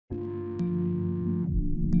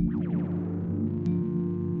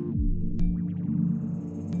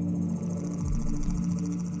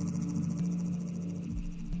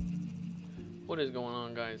What is going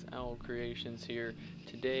on, guys? OwlCreations here.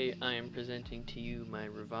 Today I am presenting to you my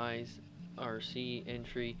revised RC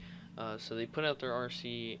entry. So they put out their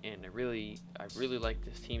RC, and I really like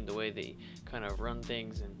this team, the way they kind of run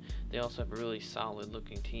things, and they also have a really solid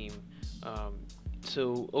looking team.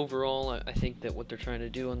 So overall, I think that what they're trying to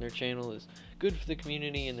do on their channel is good for the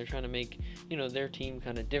community, and they're trying to make, their team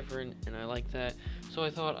kind of different, and I like that. So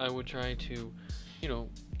I thought I would try to,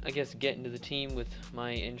 I guess, get into the team with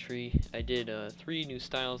my entry. I did 3 new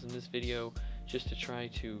styles in this video just to try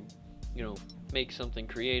to, make something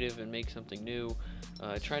creative and make something new.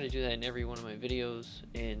 I try to do that in every one of my videos,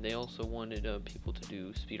 and they also wanted people to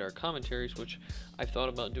do Speedart commentaries, which I've thought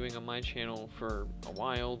about doing on my channel for a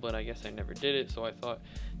while, but I guess I never did it, so I thought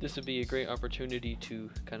this would be a great opportunity to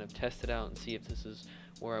kind of test it out and see if this is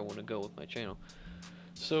where I want to go with my channel.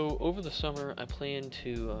 So over the summer, I plan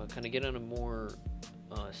to kind of get on a more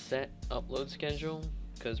set upload schedule,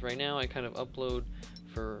 because right now I kind of upload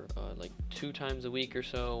for like 2 times a week or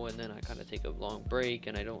so, and then I kind of take a long break,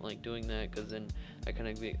 and I don't like doing that because then I kind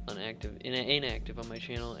of get inactive on my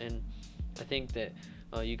channel, and I think that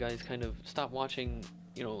you guys kind of stop watching,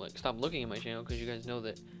 stop looking at my channel because you guys know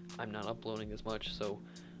that I'm not uploading as much, so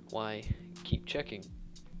why keep checking?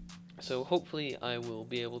 So hopefully I will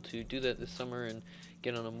be able to do that this summer and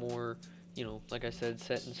get on a more, like I said,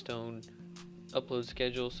 set in stone upload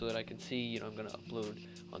schedule, so that I can see, I'm going to upload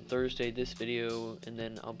on Thursday this video, and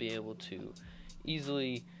then I'll be able to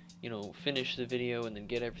easily, finish the video and then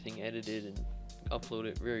get everything edited and upload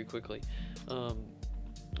it very quickly.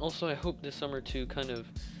 Also, I hope this summer to kind of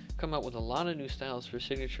come out with a lot of new styles for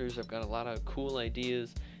signatures. I've got a lot of cool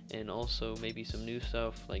ideas, and also maybe some new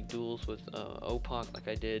stuff like duels with OPOC, like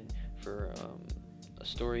I did for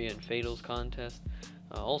Astoria and Fatals contest.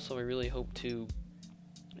 Also, I really hope to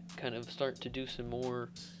kind of start to do some more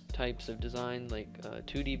types of design, like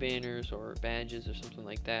 2D banners or badges or something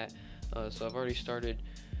like that. So I've already started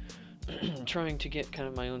trying to get kind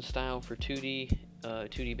of my own style for 2D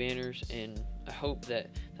banners, and I hope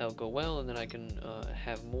that that'll go well, and then I can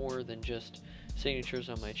have more than just signatures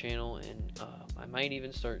on my channel, and I might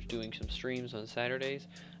even start doing some streams on Saturdays.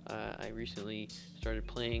 I recently started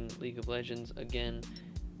playing League of Legends again,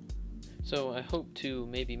 so I hope to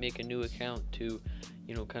maybe make a new account to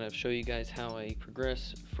kind of show you guys how I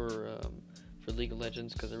progress for League of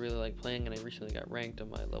Legends, because I really like playing, and I recently got ranked on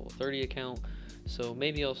my level 30 account. So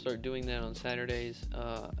maybe I'll start doing that on Saturdays.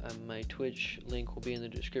 My Twitch link will be in the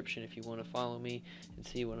description if you want to follow me and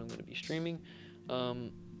see what I'm going to be streaming.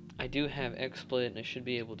 I do have XSplit, and I should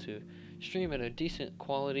be able to stream at a decent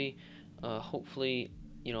quality. Hopefully,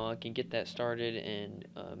 I can get that started, and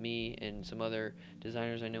me and some other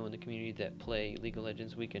designers I know in the community that play League of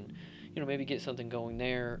Legends, we can, maybe get something going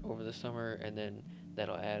there over the summer, and then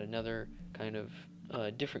that'll add another kind of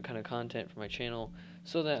different kind of content for my channel,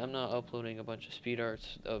 so that I'm not uploading a bunch of speed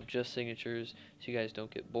arts of just signatures, so you guys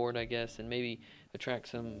don't get bored, I guess, and maybe attract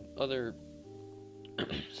some other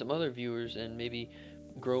viewers, and maybe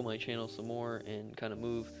grow my channel some more, and kind of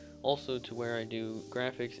move also to where I do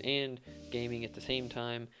graphics and gaming at the same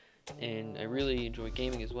time. And I really enjoy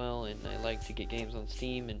gaming as well, and I like to get games on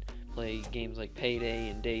Steam and play games like Payday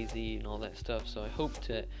and Daisy and all that stuff. So I hope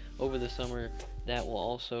to, over the summer, that will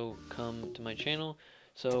also come to my channel.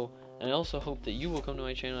 So I also hope that you will come to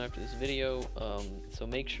my channel after this video. So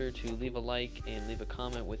make sure to leave a like and leave a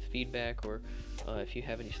comment with feedback, or if you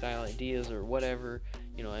have any style ideas or whatever.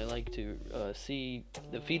 I like to see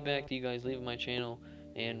the feedback that you guys leave on my channel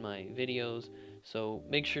and my videos. So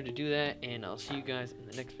make sure to do that, and I'll see you guys in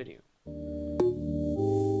the next video.